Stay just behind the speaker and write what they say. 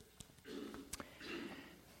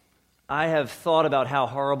I have thought about how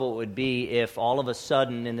horrible it would be if all of a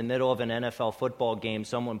sudden in the middle of an NFL football game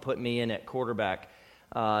someone put me in at quarterback.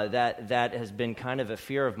 That has been kind of a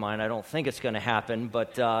fear of mine. I don't think it's going to happen,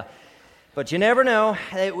 but you never know.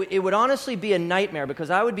 It would honestly be a nightmare because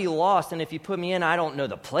I would be lost, and if you put me in, I don't know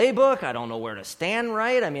the playbook. I don't know where to stand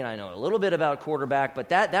right. I mean, I know a little bit about quarterback, but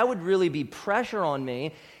that would really be pressure on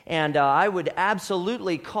me, and I would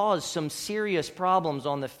absolutely cause some serious problems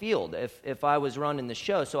on the field if I was running the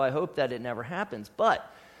show, so I hope that it never happens. But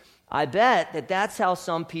I bet that's how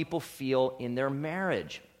some people feel in their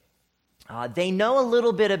marriage. They know a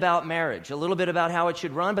little bit about marriage, a little bit about how it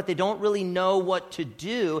should run, but they don't really know what to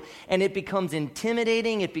do, and it becomes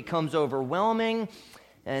intimidating, it becomes overwhelming,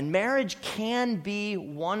 and marriage can be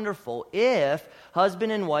wonderful if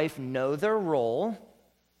husband and wife know their role,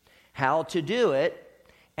 how to do it,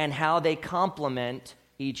 and how they complement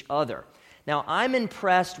each other. Now, I'm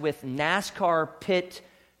impressed with NASCAR pit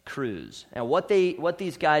crews and what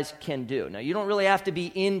these guys can do. Now, you don't really have to be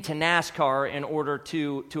into NASCAR in order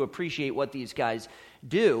to appreciate what these guys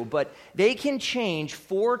do, but they can change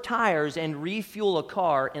 4 tires and refuel a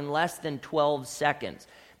car in less than 12 seconds.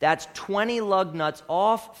 That's 20 lug nuts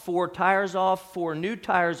off, 4 tires off, 4 new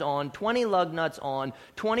tires on, 20 lug nuts on,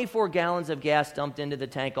 24 gallons of gas dumped into the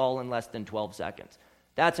tank, all in less than 12 seconds.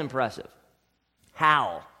 That's impressive.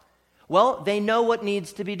 How? Well, they know what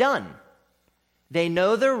needs to be done. They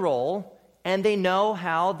know their role, and they know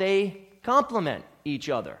how they complement each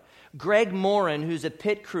other. Greg Morin, who's a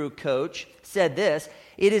pit crew coach, said this: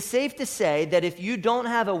 "It is safe to say that if you don't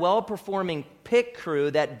have a well-performing pit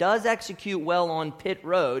crew that does execute well on pit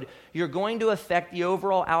road, you're going to affect the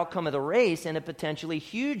overall outcome of the race in a potentially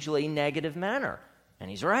hugely negative manner." And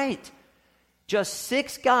he's right. Just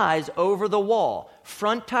 6 guys over the wall: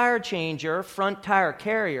 front tire changer, front tire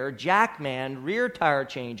carrier, jackman, rear tire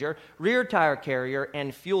changer, rear tire carrier,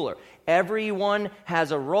 and fueler. Everyone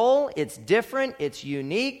has a role. It's different, it's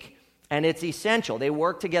unique, and it's essential. They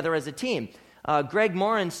work together as a team. Greg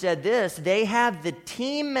Morin said this: "They have the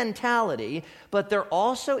team mentality, but they're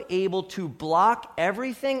also able to block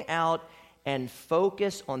everything out and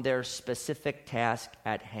focus on their specific task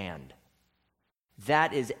at hand."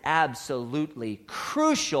 That is absolutely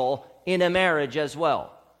crucial in a marriage as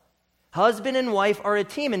well. Husband and wife are a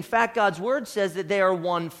team. In fact, God's word says that they are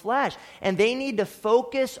one flesh, and they need to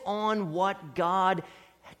focus on what God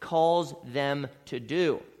calls them to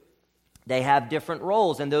do. They have different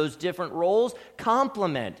roles, and those different roles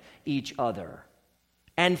complement each other.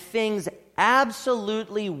 And things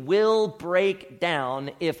absolutely will break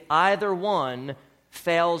down if either one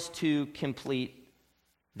fails to complete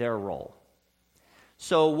their role.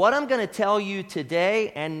 So what I'm going to tell you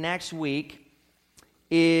today and next week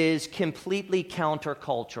is completely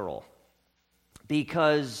countercultural,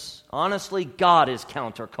 because honestly, God is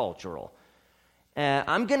countercultural.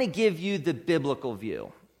 I'm going to give you the biblical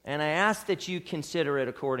view, and I ask that you consider it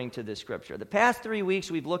according to the Scripture. The past 3 weeks,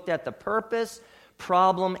 we've looked at the purpose,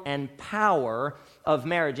 problem, and power of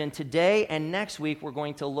marriage, and today and next week, we're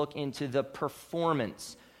going to look into the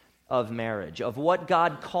performance of marriage, of what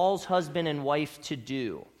God calls husband and wife to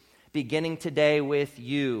do, beginning today with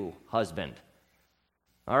you, husband.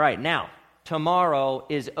 All right, now, tomorrow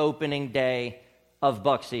is opening day of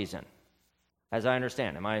buck season, as I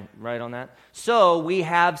understand. Am I right on that? So we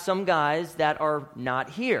have some guys that are not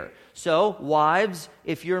here. So wives,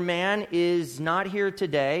 if your man is not here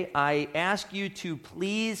today, I ask you to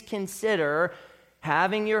please consider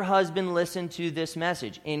having your husband listen to this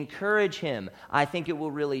message. Encourage him. I think it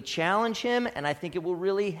will really challenge him, and I think it will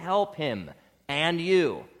really help him and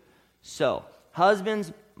you. So,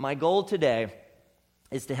 husbands, my goal today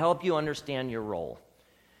is to help you understand your role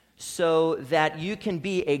so that you can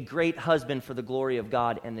be a great husband for the glory of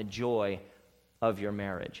God and the joy of your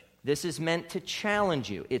marriage. This is meant to challenge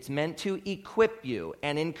you. It's meant to equip you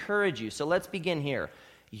and encourage you. So let's begin here.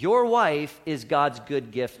 Your wife is God's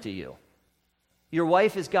good gift to you. Your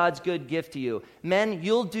wife is God's good gift to you. Men,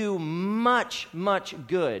 you'll do much, much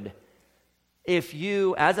good if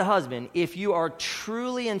you, as a husband, if you are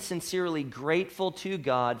truly and sincerely grateful to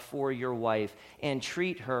God for your wife and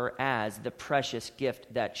treat her as the precious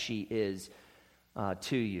gift that she is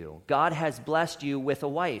to you. God has blessed you with a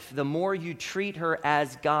wife. The more you treat her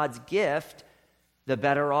as God's gift, the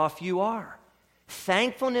better off you are.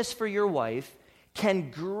 Thankfulness for your wife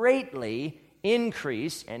can greatly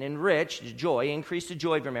increase and enrich the joy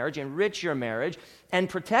of your marriage, enrich your marriage, and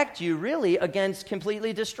protect you really against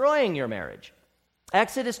completely destroying your marriage.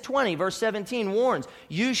 Exodus 20, verse 17 warns,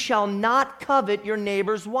 "You shall not covet your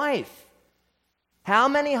neighbor's wife." How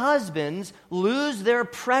many husbands lose their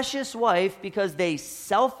precious wife because they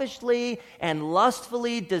selfishly and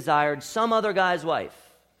lustfully desired some other guy's wife?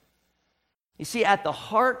 You see, at the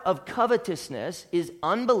heart of covetousness is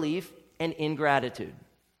unbelief and ingratitude.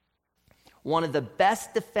 One of the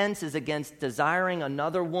best defenses against desiring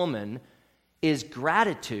another woman is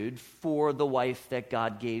gratitude for the wife that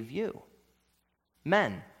God gave you.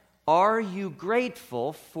 Men, are you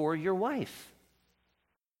grateful for your wife?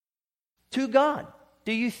 To God,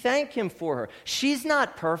 do you thank Him for her? She's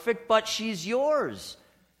not perfect, but she's yours.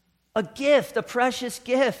 A gift, a precious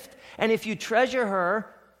gift. And if you treasure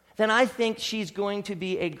her, then I think she's going to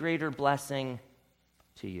be a greater blessing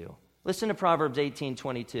to you. Listen to Proverbs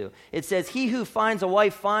 18:22. It says, "He who finds a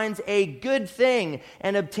wife finds a good thing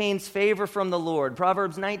and obtains favor from the Lord."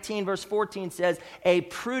 Proverbs 19 verse 14 says, "A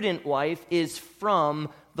prudent wife is from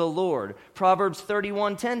the Lord." Proverbs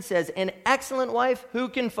 31:10 says, "An excellent wife who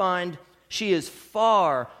can find? She is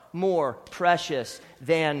far more precious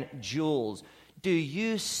than jewels." Do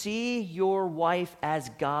you see your wife as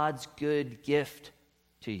God's good gift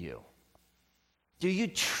to you? Do you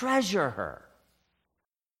treasure her?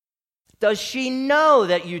 Does she know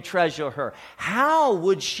that you treasure her? How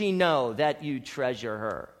would she know that you treasure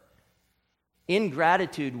her?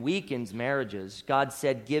 Ingratitude weakens marriages. God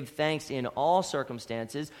said, "Give thanks in all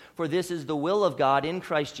circumstances, for this is the will of God in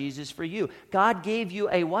Christ Jesus for you." God gave you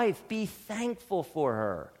a wife. Be thankful for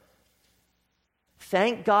her.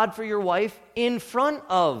 Thank God for your wife in front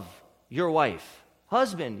of your wife.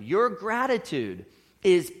 Husband, your gratitude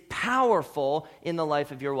is powerful in the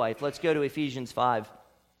life of your wife. Let's go to Ephesians 5.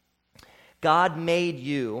 God made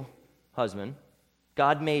you, husband,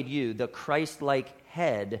 God made you the Christ-like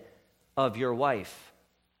head of your wife.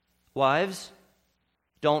 Wives,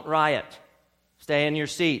 don't riot. Stay in your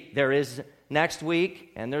seat. There is next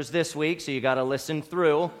week and there's this week, so you got to listen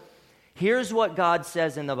through. Here's what God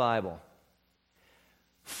says in the Bible.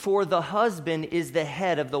 "For the husband is the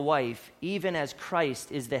head of the wife, even as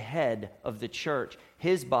Christ is the head of the church,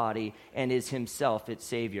 his body, and is himself its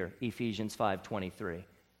Savior." Ephesians 5:23.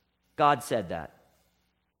 God said that.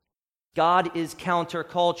 God is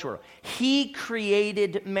countercultural. He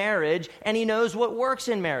created marriage, and He knows what works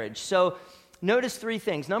in marriage. So notice three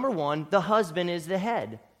things. Number one, the husband is the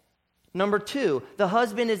head. Number two, the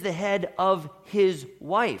husband is the head of his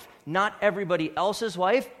wife, not everybody else's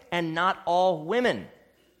wife, and not all women.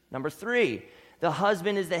 Number three, the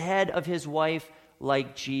husband is the head of his wife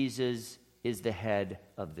like Jesus is the head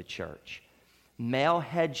of the church. Male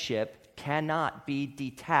headship cannot be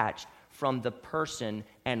detached from the person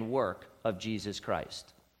and work of Jesus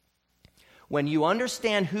Christ. When you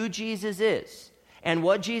understand who Jesus is and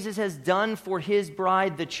what Jesus has done for his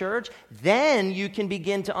bride, the church, then you can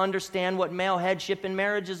begin to understand what male headship in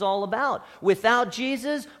marriage is all about. Without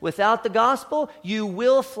Jesus, without the gospel, you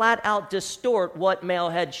will flat out distort what male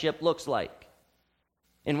headship looks like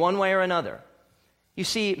in one way or another. You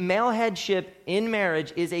see, male headship in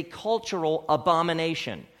marriage is a cultural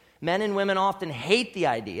abomination. Men and women often hate the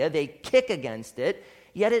idea, they kick against it,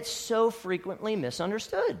 yet it's so frequently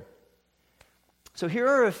misunderstood. So here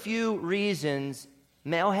are a few reasons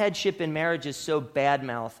male headship in marriage is so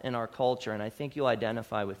bad-mouthed in our culture, and I think you'll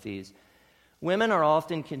identify with these. Women are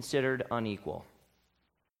often considered unequal,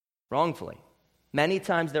 wrongfully. Many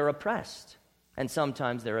times they're oppressed, and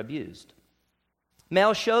sometimes they're abused.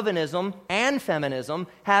 Male chauvinism and feminism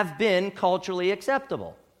have been culturally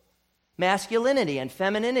acceptable. Masculinity and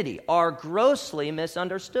femininity are grossly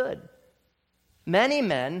misunderstood. Many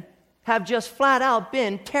men have just flat out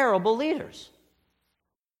been terrible leaders.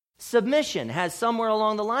 Submission has somewhere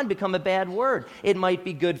along the line become a bad word. It might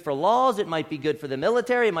be good for laws, it might be good for the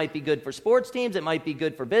military, it might be good for sports teams, it might be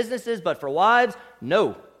good for businesses, but for wives,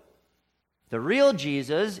 no. The real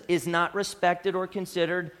Jesus is not respected or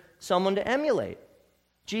considered someone to emulate.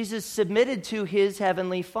 Jesus submitted to his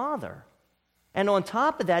heavenly Father. And on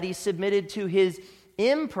top of that, he submitted to his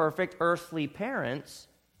imperfect earthly parents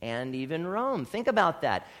and even Rome. Think about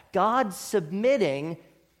that. God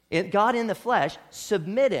in the flesh,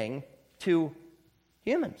 submitting to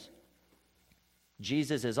humans.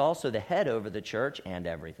 Jesus is also the head over the church and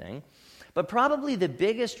everything. But probably the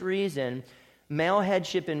biggest reason male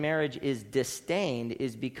headship in marriage is disdained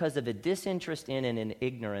is because of a disinterest in and an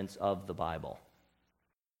ignorance of the Bible.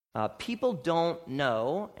 People don't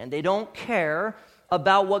know and they don't care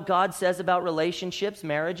about what God says about relationships,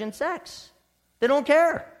 marriage, and sex. They don't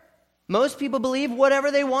care. Most people believe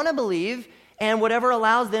whatever they want to believe and whatever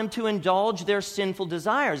allows them to indulge their sinful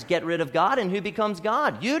desires. Get rid of God, and who becomes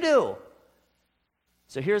God? You do.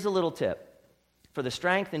 So here's a little tip for the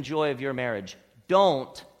strength and joy of your marriage.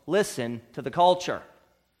 Don't listen to the culture.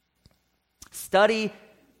 Study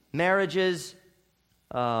marriages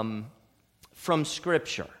from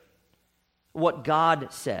Scripture, what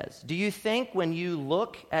God says. Do you think when you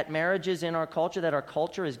look at marriages in our culture that our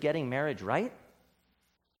culture is getting marriage right?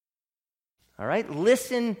 All right?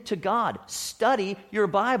 Listen to God. Study your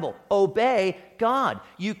Bible. Obey God.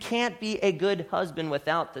 You can't be a good husband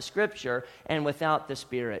without the Scripture and without the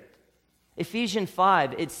Spirit. Ephesians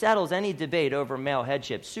 5, it settles any debate over male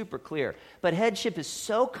headship, super clear. But headship is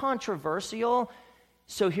so controversial,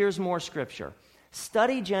 so here's more Scripture.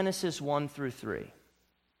 Study Genesis 1 through 3.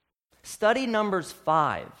 Study Numbers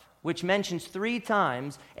 5, which mentions 3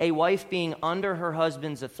 times a wife being under her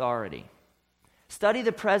husband's authority. Study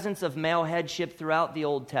the presence of male headship throughout the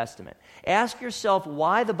Old Testament. Ask yourself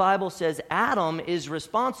why the Bible says Adam is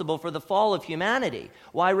responsible for the fall of humanity.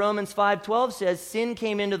 Why Romans 5:12 says sin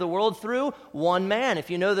came into the world through one man. If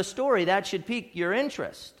you know the story, that should pique your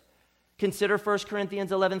interest. Consider 1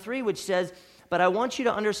 Corinthians 11:3, which says, "But I want you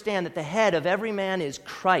to understand that the head of every man is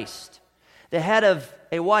Christ. The head of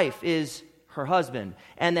a wife is her husband,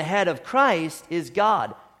 and the head of Christ is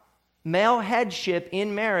God." Male headship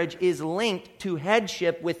in marriage is linked to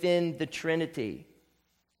headship within the Trinity.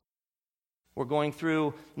 We're going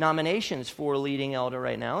through nominations for leading elder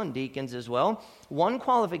right now, and deacons as well. One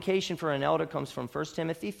qualification for an elder comes from 1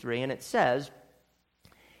 Timothy 3, and it says,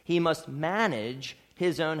 he must manage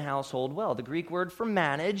his own household well. The Greek word for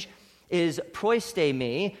manage is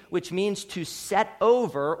proistemi, which means to set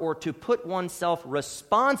over or to put oneself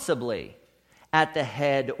responsibly at the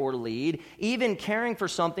head or lead, even caring for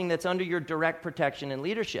something that's under your direct protection and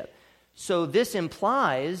leadership. So this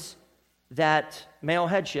implies that male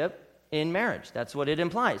headship in marriage. That's what it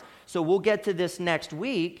implies. So we'll get to this next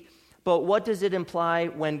week, but what does it imply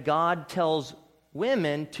when God tells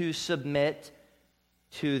women to submit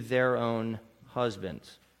to their own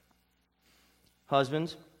husbands?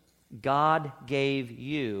 Husbands, God gave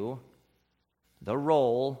you the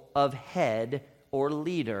role of head or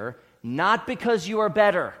leader, not because you are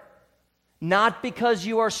better, not because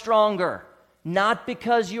you are stronger, not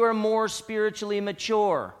because you are more spiritually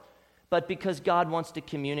mature, but because God wants to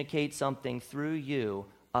communicate something through you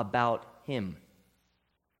about Him.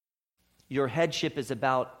 Your headship is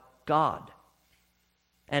about God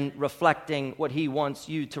and reflecting what He wants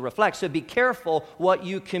you to reflect. So be careful what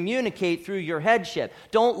you communicate through your headship.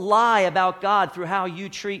 Don't lie about God through how you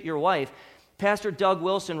treat your wife. Pastor Doug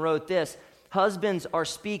Wilson wrote this: husbands are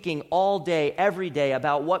speaking all day, every day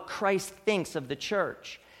about what Christ thinks of the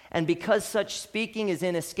church. And because such speaking is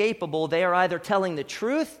inescapable, they are either telling the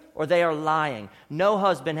truth or they are lying. No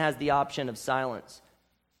husband has the option of silence.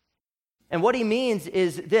 And what he means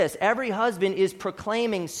is this: every husband is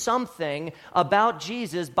proclaiming something about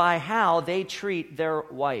Jesus by how they treat their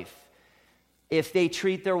wife. If they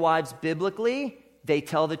treat their wives biblically, they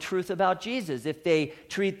tell the truth about Jesus. If they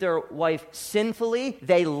treat their wife sinfully,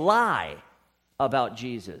 they lie about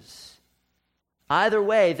Jesus. Either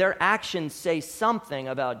way, their actions say something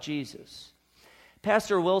about Jesus.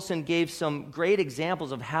 Pastor Wilson gave some great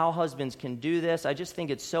examples of how husbands can do this. I just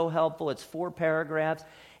think it's so helpful. It's 4 paragraphs.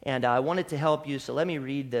 And I wanted to help you, so let me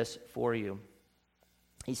read this for you.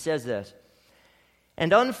 He says this: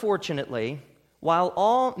 "And unfortunately, while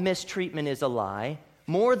all mistreatment is a lie,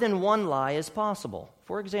 more than one lie is possible.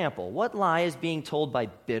 For example, what lie is being told by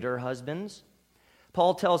bitter husbands?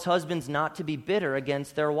 Paul tells husbands not to be bitter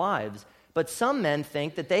against their wives, but some men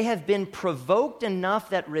think that they have been provoked enough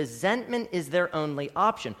that resentment is their only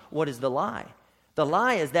option. What is the lie? The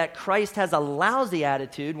lie is that Christ has a lousy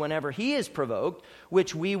attitude whenever he is provoked,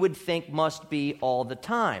 which we would think must be all the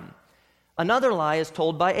time. Another lie is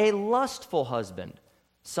told by a lustful husband.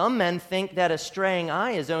 Some men think that a straying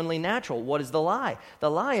eye is only natural. What is the lie?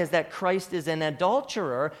 The lie is that Christ is an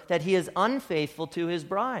adulterer, that he is unfaithful to his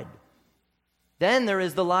bride. Then there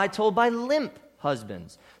is the lie told by limp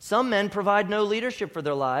husbands. Some men provide no leadership for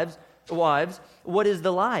their wives. What is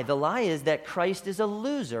the lie? The lie is that Christ is a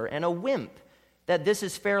loser and a wimp. That this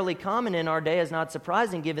is fairly common in our day is not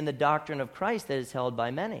surprising given the doctrine of Christ that is held by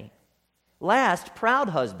many. Last, proud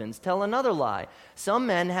husbands tell another lie. Some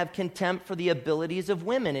men have contempt for the abilities of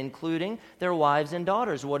women, including their wives and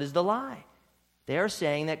daughters. What is the lie? They are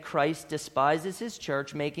saying that Christ despises his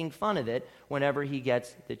church, making fun of it whenever he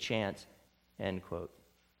gets the chance." End quote.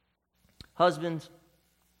 Husbands,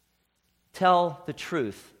 tell the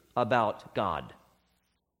truth about God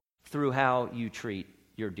through how you treat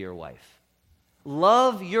your dear wife.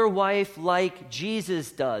 Love your wife like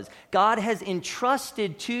Jesus does. God has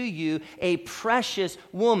entrusted to you a precious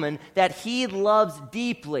woman that he loves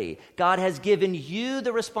deeply. God has given you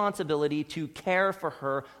the responsibility to care for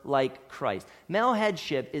her like Christ. Male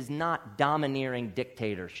headship is not domineering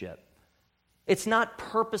dictatorship. It's not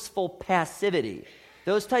purposeful passivity.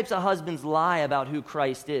 Those types of husbands lie about who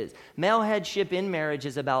Christ is. Male headship in marriage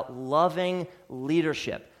is about loving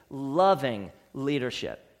leadership. Loving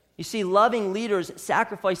leadership. You see, loving leaders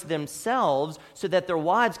sacrifice themselves so that their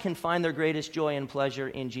wives can find their greatest joy and pleasure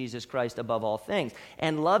in Jesus Christ above all things.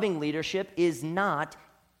 And loving leadership is not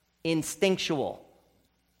instinctual.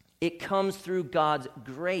 It comes through God's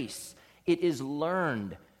grace. It is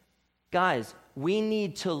learned. Guys, we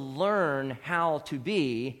need to learn how to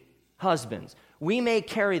be husbands. We may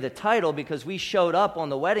carry the title because we showed up on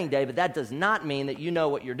the wedding day, but that does not mean that you know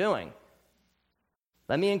what you're doing.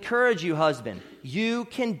 Let me encourage you, husband. You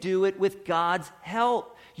can do it with God's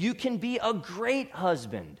help. You can be a great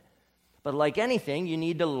husband. But like anything, you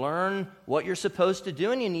need to learn what you're supposed to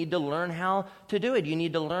do, and you need to learn how to do it. You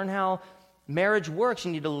need to learn how marriage works.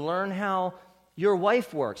 You need to learn how your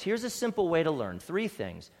wife works. Here's a simple way to learn. 3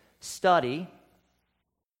 things. Study,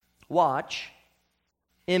 watch,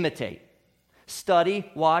 imitate.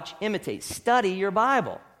 Study, watch, imitate. Study your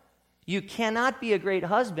Bible. You cannot be a great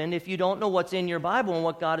husband if you don't know what's in your Bible and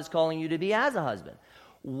what God is calling you to be as a husband.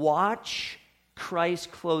 Watch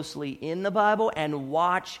Christ closely in the Bible and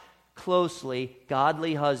watch closely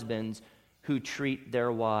godly husbands who treat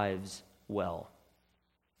their wives well.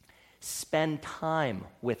 Spend time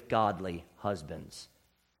with godly husbands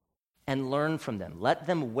and learn from them. Let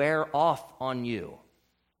them wear off on you.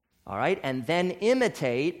 All right? And then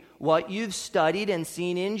imitate what you've studied and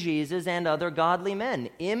seen in Jesus and other godly men.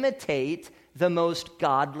 Imitate the most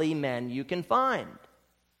godly men you can find.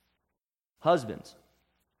 Husbands,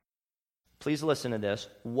 please listen to this.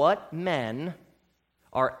 What men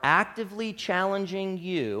are actively challenging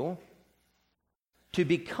you to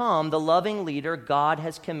become the loving leader God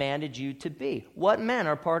has commanded you to be? What men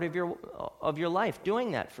are part of your life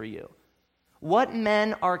doing that for you? What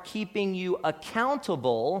men are keeping you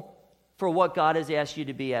accountable for what God has asked you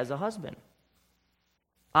to be as a husband?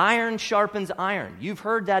 Iron sharpens iron. You've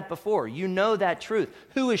heard that before. You know that truth.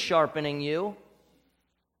 Who is sharpening you?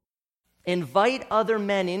 Invite other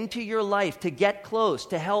men into your life to get close,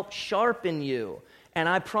 to help sharpen you. And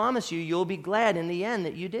I promise you, you'll be glad in the end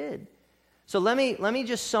that you did. So let me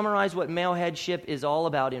just summarize what male headship is all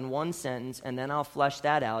about in one sentence, and then I'll flesh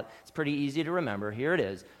that out. It's pretty easy to remember. Here it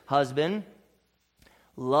is. Husband,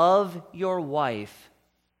 love your wife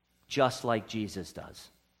just like Jesus does.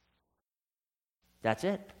 That's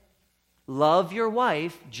it. Love your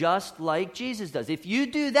wife just like Jesus does. If you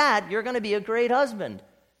do that, you're going to be a great husband.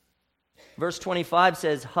 Verse 25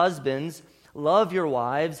 says, husbands, love your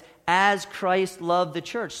wives as Christ loved the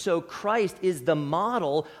church. So Christ is the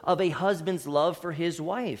model of a husband's love for his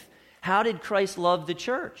wife. How did Christ love the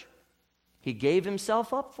church? He gave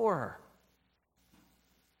himself up for her.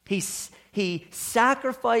 He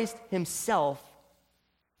sacrificed himself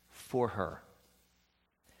for her.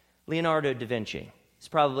 Leonardo da Vinci is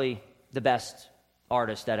probably the best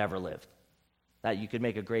artist that ever lived. That you could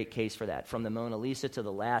make a great case for that. From the Mona Lisa to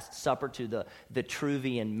the Last Supper to the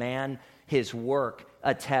Vitruvian Man, his work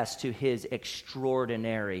attests to his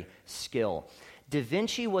extraordinary skill. Da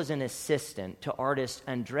Vinci was an assistant to artist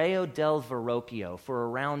Andrea del Verrocchio for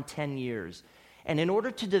around 10 years. And in order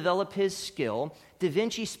to develop his skill, Da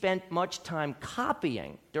Vinci spent much time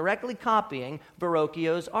directly copying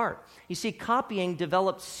Verrocchio's art. You see, copying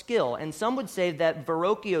develops skill, and some would say that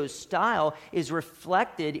Verrocchio's style is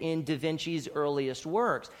reflected in Da Vinci's earliest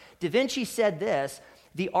works. Da Vinci said this: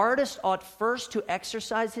 the artist ought first to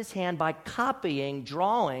exercise his hand by copying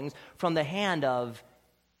drawings from the hand of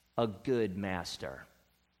a good master.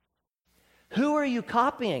 Who are you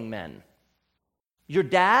copying, men? Your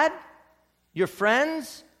dad? Your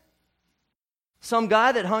friends? Some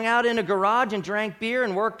guy that hung out in a garage and drank beer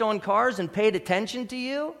and worked on cars and paid attention to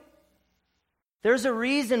you? There's a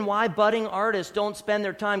reason why budding artists don't spend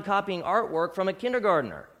their time copying artwork from a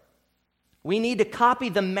kindergartner. We need to copy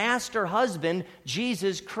the master husband,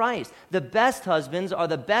 Jesus Christ. The best husbands are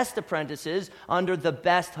the best apprentices under the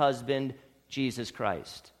best husband, Jesus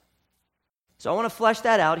Christ. So I want to flesh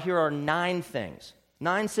that out. Here are 9 things.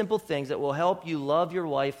 9 simple things that will help you love your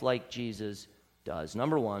wife like Jesus does.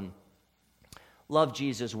 Number 1, love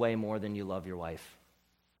Jesus way more than you love your wife.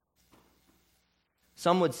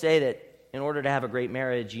 Some would say that in order to have a great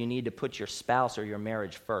marriage, you need to put your spouse or your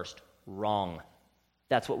marriage first. Wrong.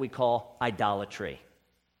 That's what we call idolatry.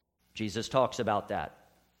 Jesus talks about that.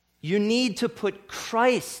 You need to put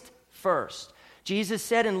Christ first. Jesus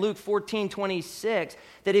said in Luke 14:26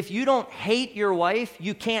 that if you don't hate your wife,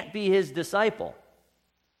 you can't be his disciple.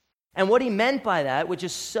 And what he meant by that, which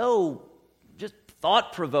is so just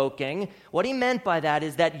thought-provoking. What he meant by that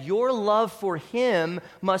is that your love for him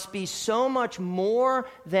must be so much more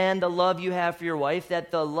than the love you have for your wife,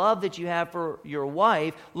 that the love that you have for your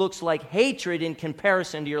wife looks like hatred in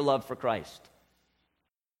comparison to your love for Christ.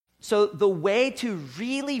 So the way to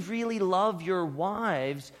really, really love your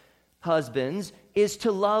wives, husbands, is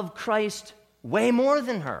to love Christ way more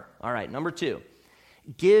than her. All right, number 2,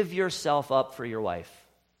 give yourself up for your wife.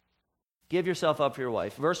 Give yourself up for your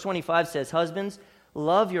wife. Verse 25 says, husbands,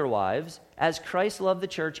 love your wives as Christ loved the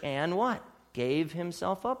church and what? Gave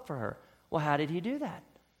himself up for her. Well, how did he do that?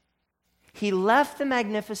 He left the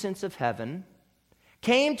magnificence of heaven,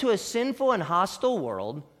 came to a sinful and hostile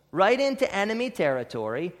world, right into enemy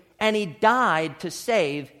territory, and he died to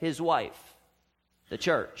save his wife, the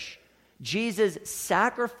church. Jesus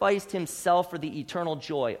sacrificed himself for the eternal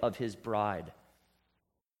joy of his bride.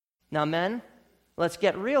 Now, men, let's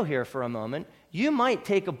get real here for a moment. You might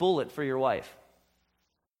take a bullet for your wife.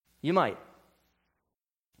 You might.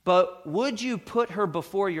 But would you put her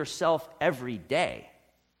before yourself every day?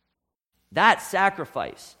 That's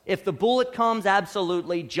sacrifice. If the bullet comes,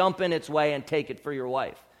 absolutely jump in its way and take it for your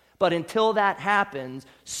wife. But until that happens,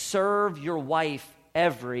 serve your wife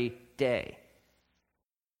every day.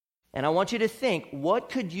 And I want you to think, what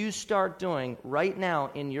could you start doing right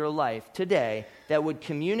now in your life today that would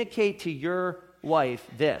communicate to your wife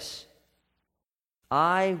this: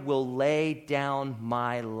 I will lay down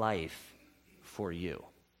my life for you?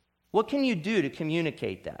 What can you do to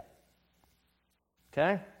communicate that?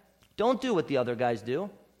 Okay? Don't do what the other guys do.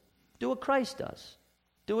 Do what Christ does.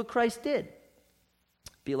 Do what Christ did.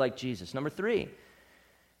 Be like Jesus. Number 3,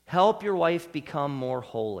 help your wife become more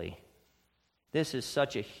holy. This is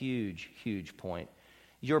such a huge, huge point.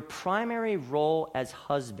 Your primary role as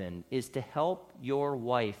husband is to help your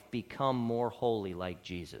wife become more holy like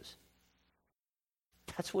Jesus.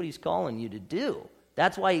 That's what he's calling you to do.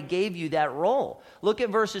 That's why he gave you that role. Look at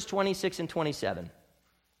verses 26 and 27.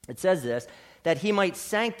 It says this, that he might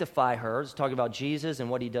sanctify her, it's talking about Jesus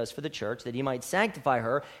and what he does for the church, that he might sanctify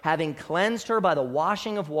her, having cleansed her by the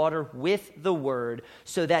washing of water with the word,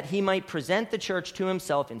 so that he might present the church to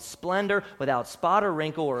himself in splendor, without spot or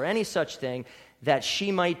wrinkle or any such thing, that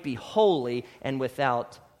she might be holy and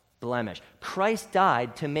without blemish. Christ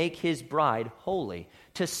died to make his bride holy,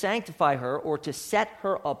 to sanctify her or to set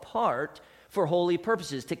her apart for holy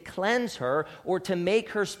purposes, to cleanse her or to make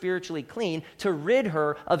her spiritually clean, to rid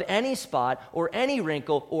her of any spot or any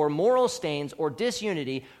wrinkle or moral stains or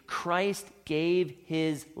disunity. Christ gave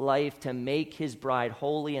his life to make his bride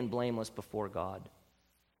holy and blameless before God.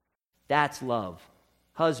 That's love.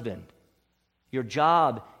 Husband, your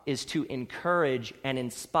job is to encourage and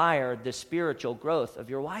inspire the spiritual growth of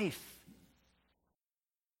your wife.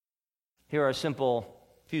 Here are a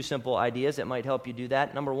few simple ideas that might help you do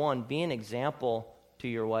that. Number 1, be an example to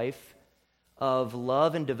your wife of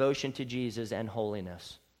love and devotion to Jesus and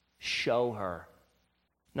holiness. Show her.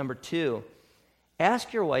 Number 2,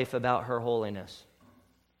 ask your wife about her holiness.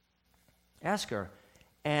 Ask her.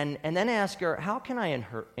 And then ask her, how can I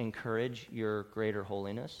encourage your greater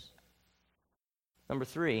holiness? Number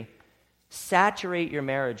 3, saturate your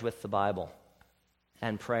marriage with the Bible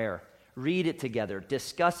and prayer. Read it together,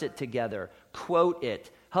 discuss it together, quote it.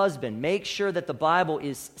 Husband, make sure that the Bible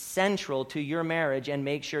is central to your marriage and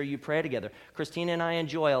make sure you pray together. Christina and I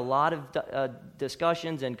enjoy a lot of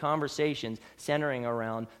discussions and conversations centering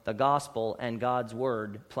around the gospel and God's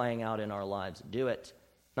word playing out in our lives. Do it.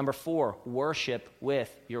 Number 4, worship with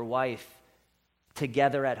your wife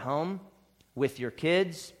together at home, with your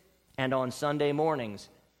kids, and on Sunday mornings.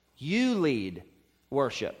 You lead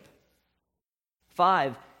worship.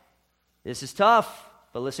 5, this is tough,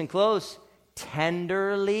 but listen close.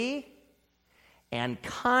 Tenderly and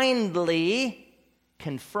kindly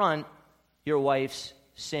confront your wife's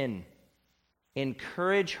sin.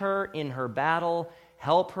 Encourage her in her battle.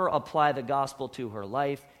 Help her apply the gospel to her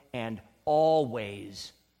life, and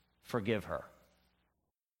always forgive her.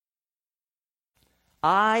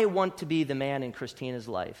 I want to be the man in Christina's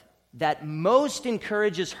life that most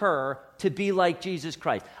encourages her to be like Jesus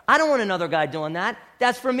Christ. I don't want another guy doing that.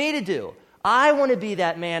 That's for me to do. I want to be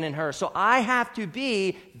that man in her, so I have to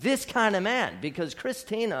be this kind of man because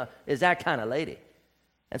Christina is that kind of lady.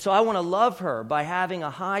 And so I want to love her by having a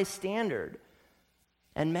high standard.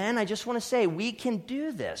 And man, I just want to say, we can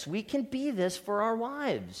do this. We can be this for our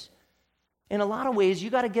wives. In a lot of ways, you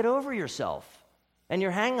got to get over yourself and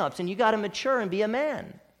your hang-ups, and you got to mature and be a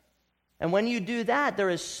man. And when you do that,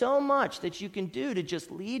 there is so much that you can do to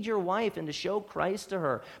just lead your wife and to show Christ to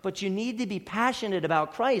her. But you need to be passionate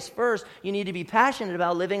about Christ first. You need to be passionate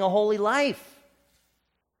about living a holy life.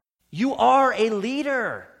 You are a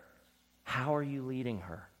leader. How are you leading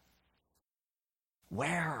her?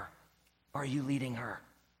 Where are you leading her?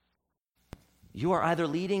 You are either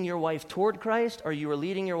leading your wife toward Christ or you are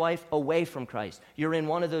leading your wife away from Christ. You're in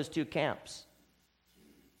one of those two camps.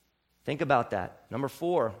 Think about that. Number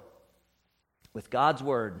 4, with God's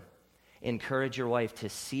word, encourage your wife to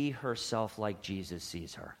see herself like Jesus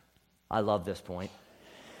sees her. I love this point.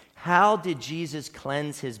 How did Jesus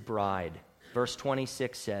cleanse his bride? Verse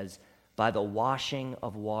 26 says, by the washing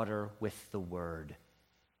of water with the word.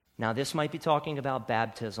 Now, this might be talking about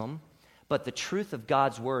baptism, but the truth of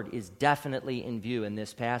God's word is definitely in view in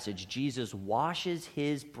this passage. Jesus washes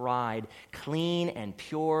his bride clean and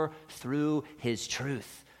pure through his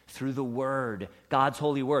truth, through the word, God's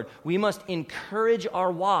holy word. We must encourage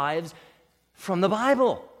our wives from the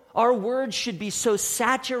Bible. Our words should be so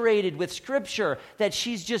saturated with Scripture that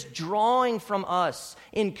she's just drawing from us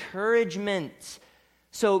encouragement.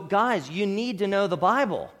 So, guys, you need to know the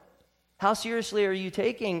Bible. How seriously are you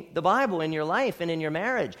taking the Bible in your life and in your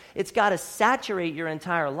marriage? It's got to saturate your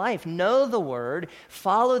entire life. Know the Word,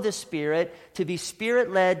 follow the Spirit, to be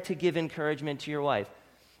Spirit-led to give encouragement to your wife.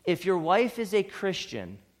 If your wife is a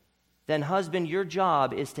Christian, then husband, your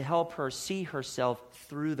job is to help her see herself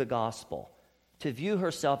through the gospel, to view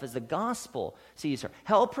herself as the gospel sees her.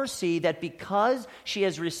 Help her see that because she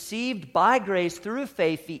has received by grace through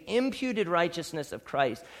faith the imputed righteousness of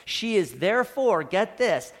Christ, she is therefore, get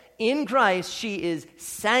this, in Christ, she is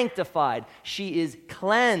sanctified, she is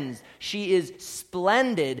cleansed, she is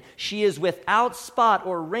splendid, she is without spot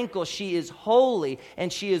or wrinkle, she is holy,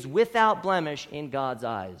 and she is without blemish in God's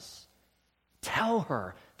eyes. Tell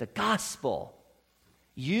her the gospel.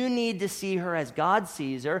 You need to see her as God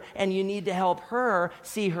sees her, and you need to help her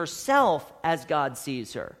see herself as God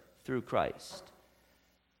sees her through Christ.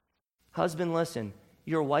 Husband, listen,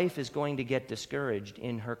 your wife is going to get discouraged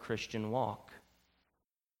in her Christian walk.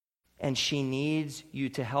 And she needs you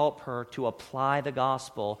to help her to apply the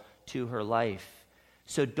gospel to her life.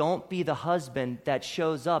 So don't be the husband that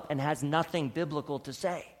shows up and has nothing biblical to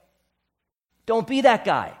say. Don't be that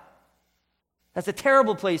guy. That's a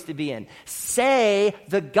terrible place to be in. Say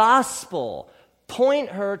the gospel. Point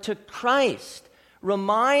her to Christ.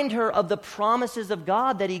 Remind her of the promises of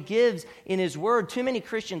God that he gives in his word. Too many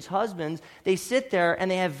Christians' husbands, they sit there and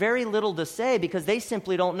they have very little to say because they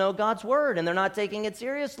simply don't know God's word and they're not taking it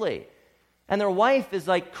seriously. And their wife is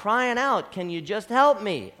like crying out, can you just help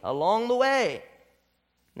me along the way?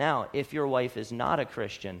 Now, if your wife is not a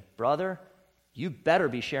Christian, brother, you better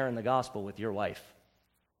be sharing the gospel with your wife.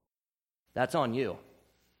 That's on you.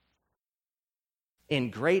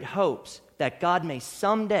 In great hopes that God may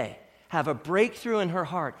someday have a breakthrough in her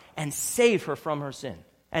heart and save her from her sin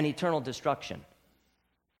and eternal destruction.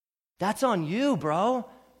 That's on you, bro.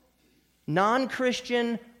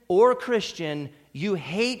 Non-Christian or Christian, you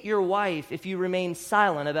hate your wife if you remain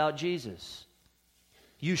silent about Jesus.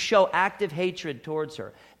 You show active hatred towards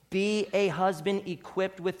her. Be a husband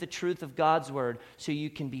equipped with the truth of God's word so you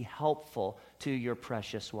can be helpful to your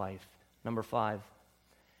precious wife. Number 5,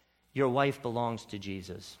 your wife belongs to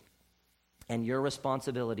Jesus, and your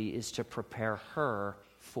responsibility is to prepare her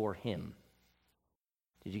for him.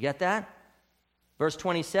 Did you get that? Verse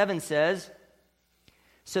 27 says,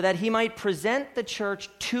 so that he might present the church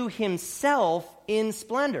to himself in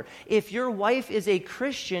splendor. If your wife is a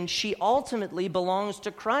Christian, she ultimately belongs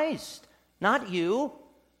to Christ, not you.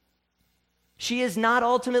 She is not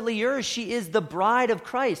ultimately yours. She is the bride of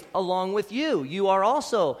Christ along with you. You are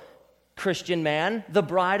also, Christian man, the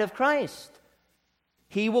bride of Christ.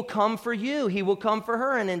 He will come for you. He will come for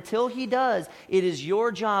her. And until he does, it is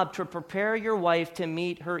your job to prepare your wife to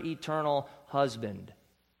meet her eternal husband.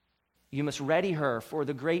 You must ready her for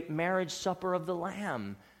the great marriage supper of the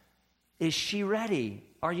Lamb. Is she ready?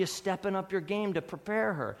 Are you stepping up your game to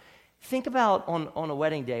prepare her? Think about on a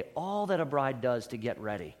wedding day, all that a bride does to get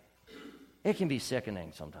ready. It can be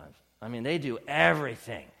sickening sometimes. I mean, they do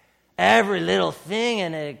everything. Every little thing,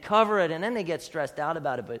 and they cover it, and then they get stressed out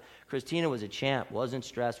about it. But Christina was a champ, wasn't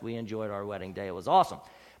stressed. We enjoyed our wedding day. It was awesome.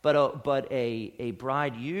 But a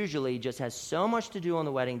bride usually just has so much to do on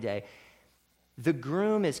the wedding day. The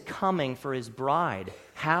groom is coming for his bride.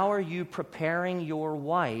 How are you preparing your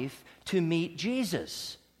wife to meet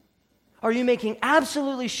Jesus? Are you making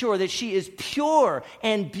absolutely sure that she is pure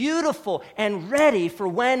and beautiful and ready for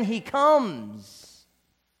when he comes?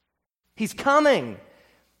 He's coming.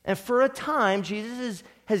 And for a time, Jesus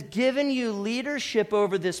has given you leadership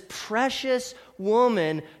over this precious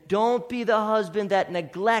woman. Don't be the husband that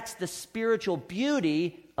neglects the spiritual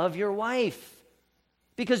beauty of your wife.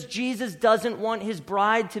 Because Jesus doesn't want his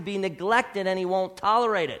bride to be neglected and he won't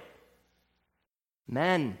tolerate it.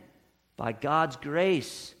 Men, by God's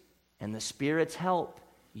grace and the Spirit's help,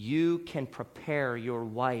 you can prepare your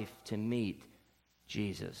wife to meet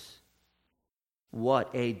Jesus. What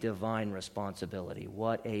a divine responsibility.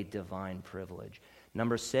 What a divine privilege.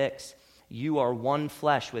 Number 6, you are one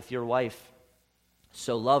flesh with your wife,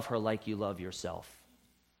 so love her like you love yourself.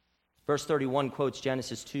 Verse 31 quotes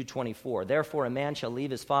Genesis 2:24. Therefore a man shall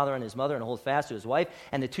leave his father and his mother and hold fast to his wife,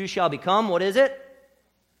 and the two shall become, what is it?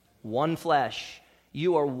 One flesh.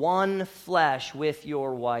 You are one flesh with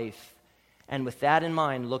your wife. And with that in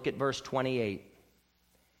mind, look at verse 28.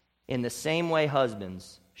 In the same way,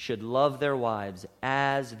 husbands should love their wives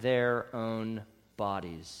as their own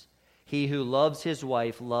bodies. He who loves his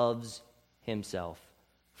wife loves himself.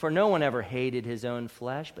 For no one ever hated his own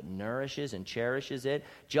flesh, but nourishes and cherishes it,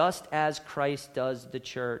 just as Christ does the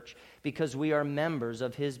church, because we are members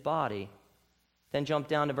of his body. Then jump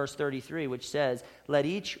down to verse 33, which says, let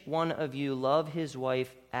each one of you love his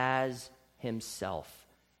wife as himself.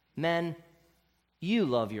 Men, you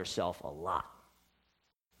love yourself a lot.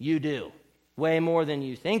 You do. Way more than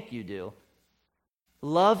you think you do.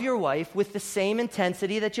 Love your wife with the same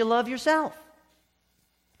intensity that you love yourself.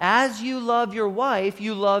 As you love your wife,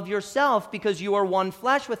 you love yourself because you are one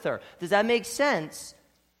flesh with her. Does that make sense?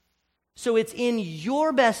 So it's in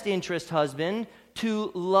your best interest, husband,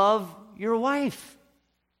 to love your wife.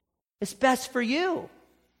 It's best for you.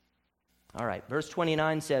 All right, verse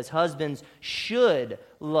 29 says, husbands should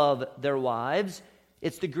love their wives.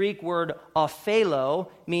 It's the Greek word ophelo,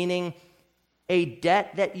 meaning a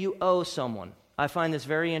debt that you owe someone. I find this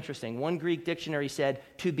very interesting. One Greek dictionary said,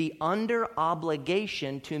 to be under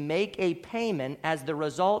obligation to make a payment as the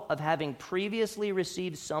result of having previously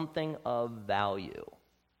received something of value.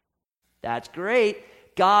 That's great.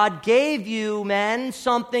 God gave you, men,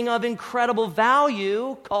 something of incredible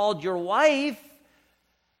value called your wife.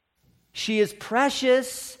 She is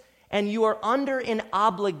precious, and you are under an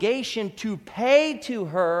obligation to pay to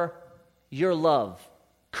her your love,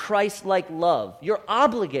 Christ-like love. You're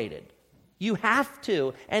obligated. You have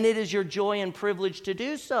to, and it is your joy and privilege to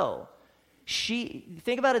do so.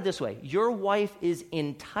 Think about it this way. Your wife is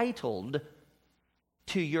entitled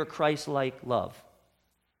to your Christ-like love.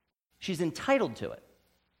 She's entitled to it.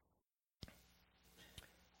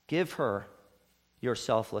 Give her your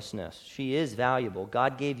selflessness. She is valuable.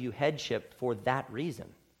 God gave you headship for that reason,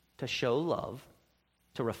 to show love,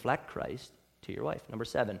 to reflect Christ to your wife. Number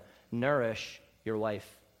 7, nourish your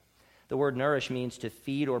wife. The word nourish means to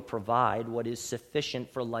feed or provide what is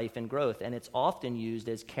sufficient for life and growth, and it's often used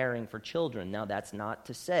as caring for children. Now, that's not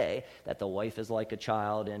to say that the wife is like a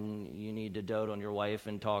child and you need to dote on your wife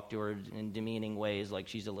and talk to her in demeaning ways like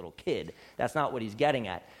she's a little kid. That's not what he's getting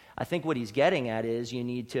at. I think what he's getting at is you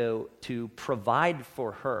need to provide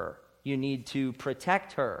for her. You need to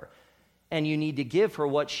protect her. And you need to give her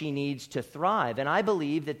what she needs to thrive. And I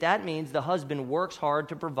believe that means the husband works hard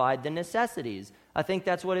to provide the necessities. I think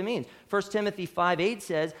that's what it means. 1 Timothy 5:8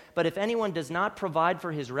 says, but if anyone does not provide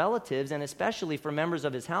for his relatives, and especially for members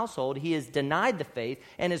of his household, he is denied the faith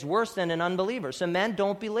and is worse than an unbeliever. So men,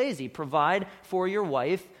 don't be lazy. Provide for your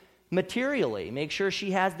wife materially. Make sure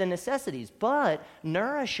she has the necessities. But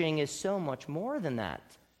nourishing is so much more than that.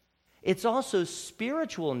 It's also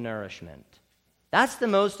spiritual nourishment. That's the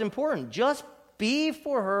most important. Just be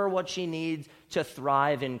for her what she needs to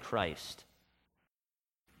thrive in Christ.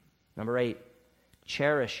 Number 8,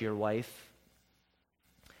 cherish your wife.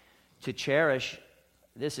 To cherish,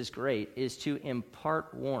 this is great, is to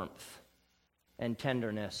impart warmth and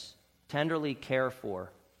tenderness, tenderly care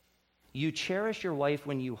for. You cherish your wife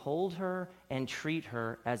when you hold her and treat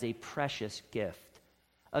her as a precious gift.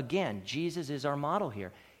 Again, Jesus is our model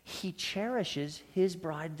here. He cherishes his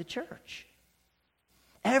bride, the church.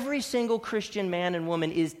 Every single Christian man and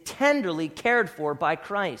woman is tenderly cared for by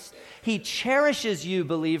Christ. He cherishes you,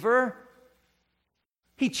 believer.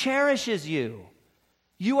 He cherishes you.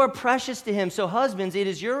 You are precious to him. So husbands, it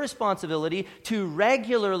is your responsibility to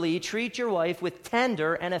regularly treat your wife with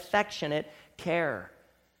tender and affectionate care.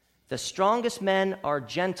 The strongest men are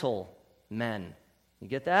gentle men. You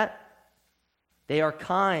get that? They are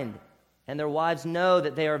kind, and their wives know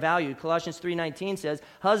that they are valued. Colossians 3:19 says,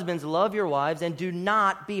 husbands, love your wives and do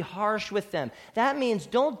not be harsh with them. That means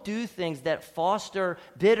don't do things that foster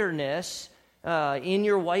bitterness in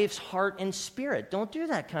your wife's heart and spirit. Don't do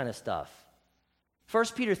that kind of stuff.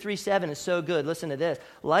 1 Peter 3:7 is so good. Listen to this.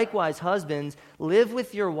 Likewise, husbands, live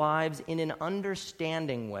with your wives in an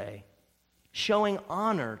understanding way, showing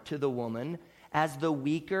honor to the woman as the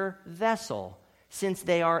weaker vessel, since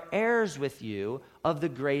they are heirs with you of the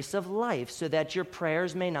grace of life, so that your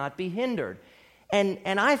prayers may not be hindered. And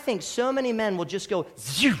I think so many men will just go,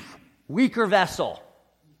 weaker vessel.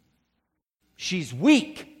 She's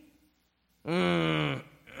weak.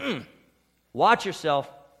 Watch yourself.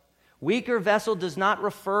 Weaker vessel does not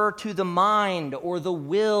refer to the mind or the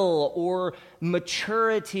will or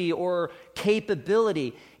maturity or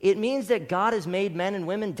capability. It means that God has made men and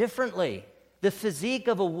women differently. The physique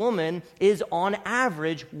of a woman is on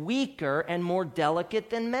average weaker and more delicate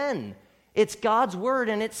than men. It's God's word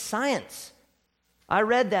and it's science. I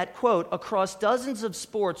read that quote, across dozens of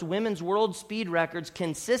sports, women's world speed records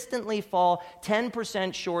consistently fall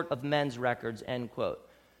 10% short of men's records, end quote.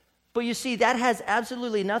 But you see, that has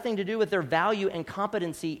absolutely nothing to do with their value and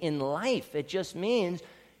competency in life. It just means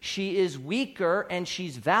she is weaker and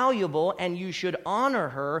she's valuable, and you should honor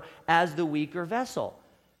her as the weaker vessel.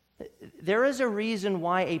 There is a reason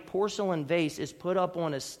why a porcelain vase is put up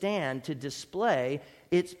on a stand to display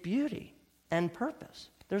its beauty and purpose.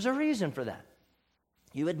 There's a reason for that.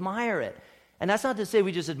 You admire it. And that's not to say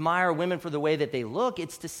we just admire women for the way that they look.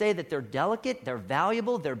 It's to say that they're delicate, they're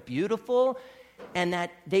valuable, they're beautiful, and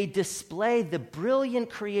that they display the brilliant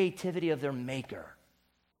creativity of their maker.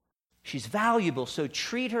 She's valuable, so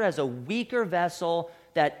treat her as a weaker vessel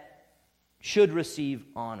that should receive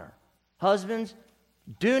honor. Husbands,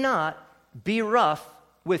 do not be rough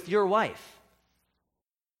with your wife.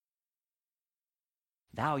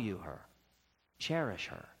 Value her, cherish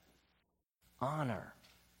her, honor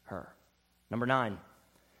her. Number 9,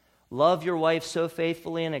 love your wife so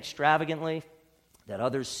faithfully and extravagantly that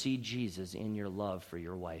others see Jesus in your love for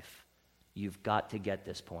your wife. You've got to get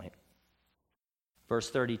this point. Verse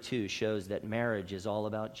 32 shows that marriage is all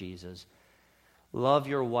about Jesus. Love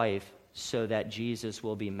your wife so that Jesus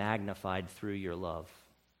will be magnified through your love.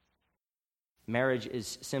 Marriage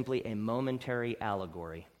is simply a momentary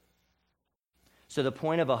allegory. So the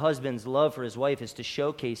point of a husband's love for his wife is to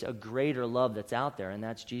showcase a greater love that's out there, and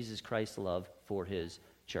that's Jesus Christ's love for his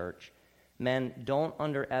church. Men, don't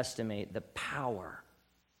underestimate the power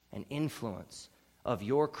and influence of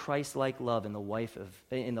your Christ-like love in the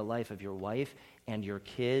life of your wife and your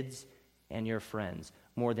kids and your friends.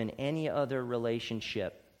 More than any other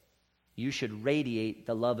relationship, you should radiate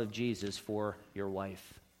the love of Jesus for your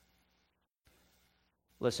wife.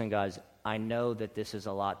 Listen, guys, I know that this is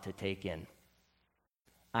a lot to take in.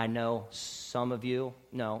 I know some of you,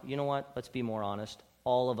 no, you know what? Let's be more honest.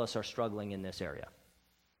 All of us are struggling in this area.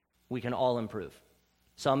 We can all improve.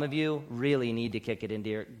 Some of you really need to kick it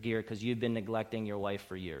into gear because you've been neglecting your wife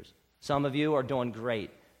for years. Some of you are doing great,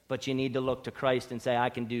 but you need to look to Christ and say, I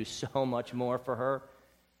can do so much more for her.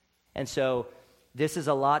 And so this is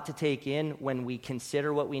a lot to take in when we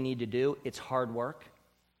consider what we need to do. It's hard work.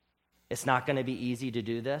 It's not going to be easy to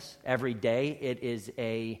do this. Every day it is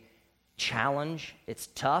a challenge. It's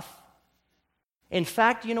tough. In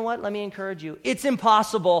fact, you know what? Let me encourage you. It's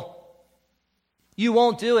impossible. You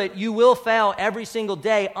won't do it. You will fail every single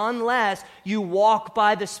day unless you walk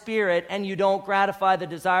by the Spirit and you don't gratify the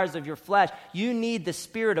desires of your flesh. You need the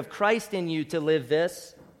Spirit of Christ in you to live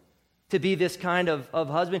this, to be this kind of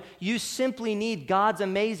husband. You simply need God's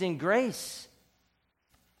amazing grace.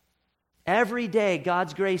 Every day,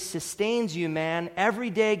 God's grace sustains you, man.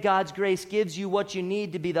 Every day, God's grace gives you what you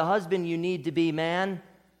need to be the husband you need to be, man.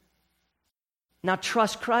 Now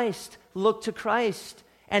trust Christ. Look to Christ.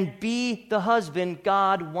 And be the husband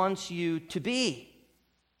God wants you to be.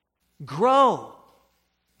 Grow,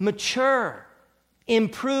 mature,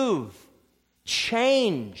 improve,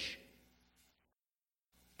 change.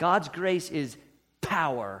 God's grace is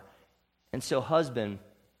power. And so, husband,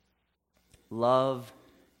 love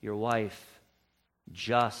your wife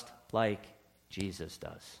just like Jesus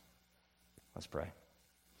does. Let's pray.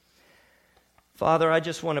 Father, I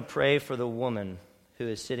just want to pray for the woman who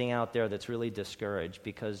is sitting out there that's really discouraged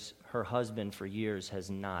because her husband for years has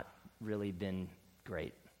not really been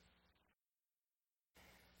great.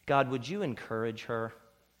 God, would you encourage her?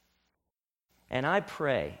 And I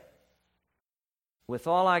pray, with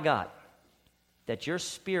all I got, that your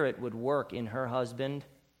Spirit would work in her husband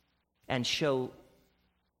and show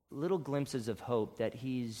little glimpses of hope that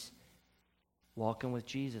he's walking with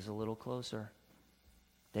Jesus a little closer,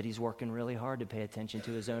 that he's working really hard to pay attention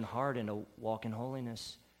to his own heart and to walk in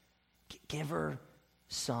holiness. Give her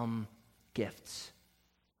some gifts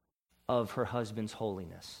of her husband's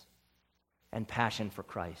holiness and passion for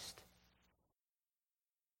Christ.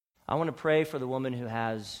 I want to pray for the woman who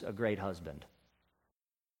has a great husband,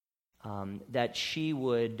 that she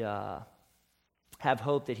would have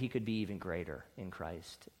hope that he could be even greater in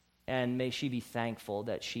Christ. And may she be thankful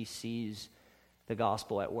that she sees the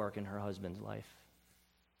gospel at work in her husband's life.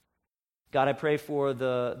 God, I pray for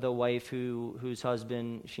the wife whose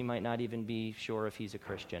husband, she might not even be sure if he's a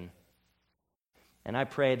Christian. And I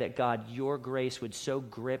pray that, God, your grace would so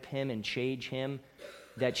grip him and change him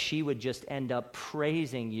that she would just end up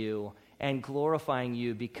praising you and glorifying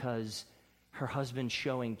you because her husband's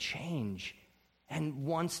showing change and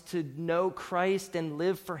wants to know Christ and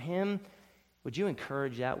live for him. Would you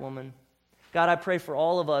encourage that woman? God, I pray for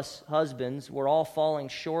all of us husbands. We're all falling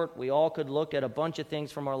short. We all could look at a bunch of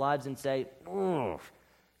things from our lives and say, "Oh,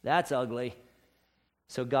 that's ugly."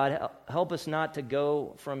 So God, help us not to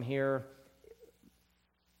go from here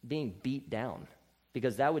being beat down,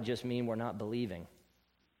 because that would just mean we're not believing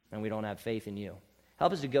and we don't have faith in you.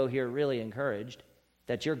 Help us to go here really encouraged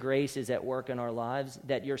that your grace is at work in our lives,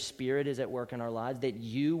 that your Spirit is at work in our lives, that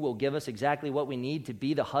you will give us exactly what we need to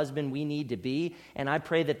be the husband we need to be. And I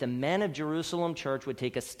pray that the men of Jerusalem Church would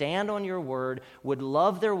take a stand on your word, would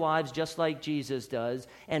love their wives just like Jesus does,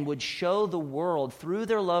 and would show the world through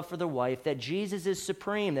their love for the wife that Jesus is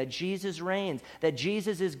supreme, that Jesus reigns, that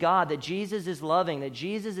Jesus is God, that Jesus is loving, that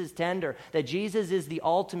Jesus is tender, that Jesus is the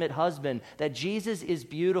ultimate husband, that Jesus is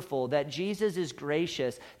beautiful, that Jesus is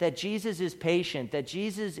gracious, that Jesus is patient, that Jesus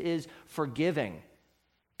is forgiving.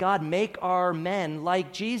 God, make our men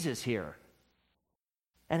like Jesus here.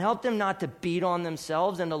 And help them not to beat on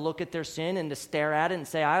themselves and to look at their sin and to stare at it and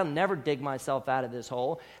say, "I'll never dig myself out of this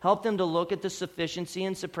hole." Help them to look at the sufficiency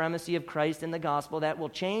and supremacy of Christ and the gospel that will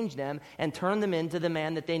change them and turn them into the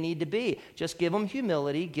man that they need to be. Just give them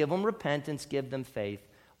humility, give them repentance, give them faith.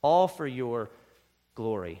 All for your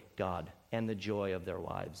glory, God, and the joy of their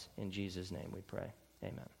wives. In Jesus' name we pray.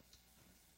 Amen.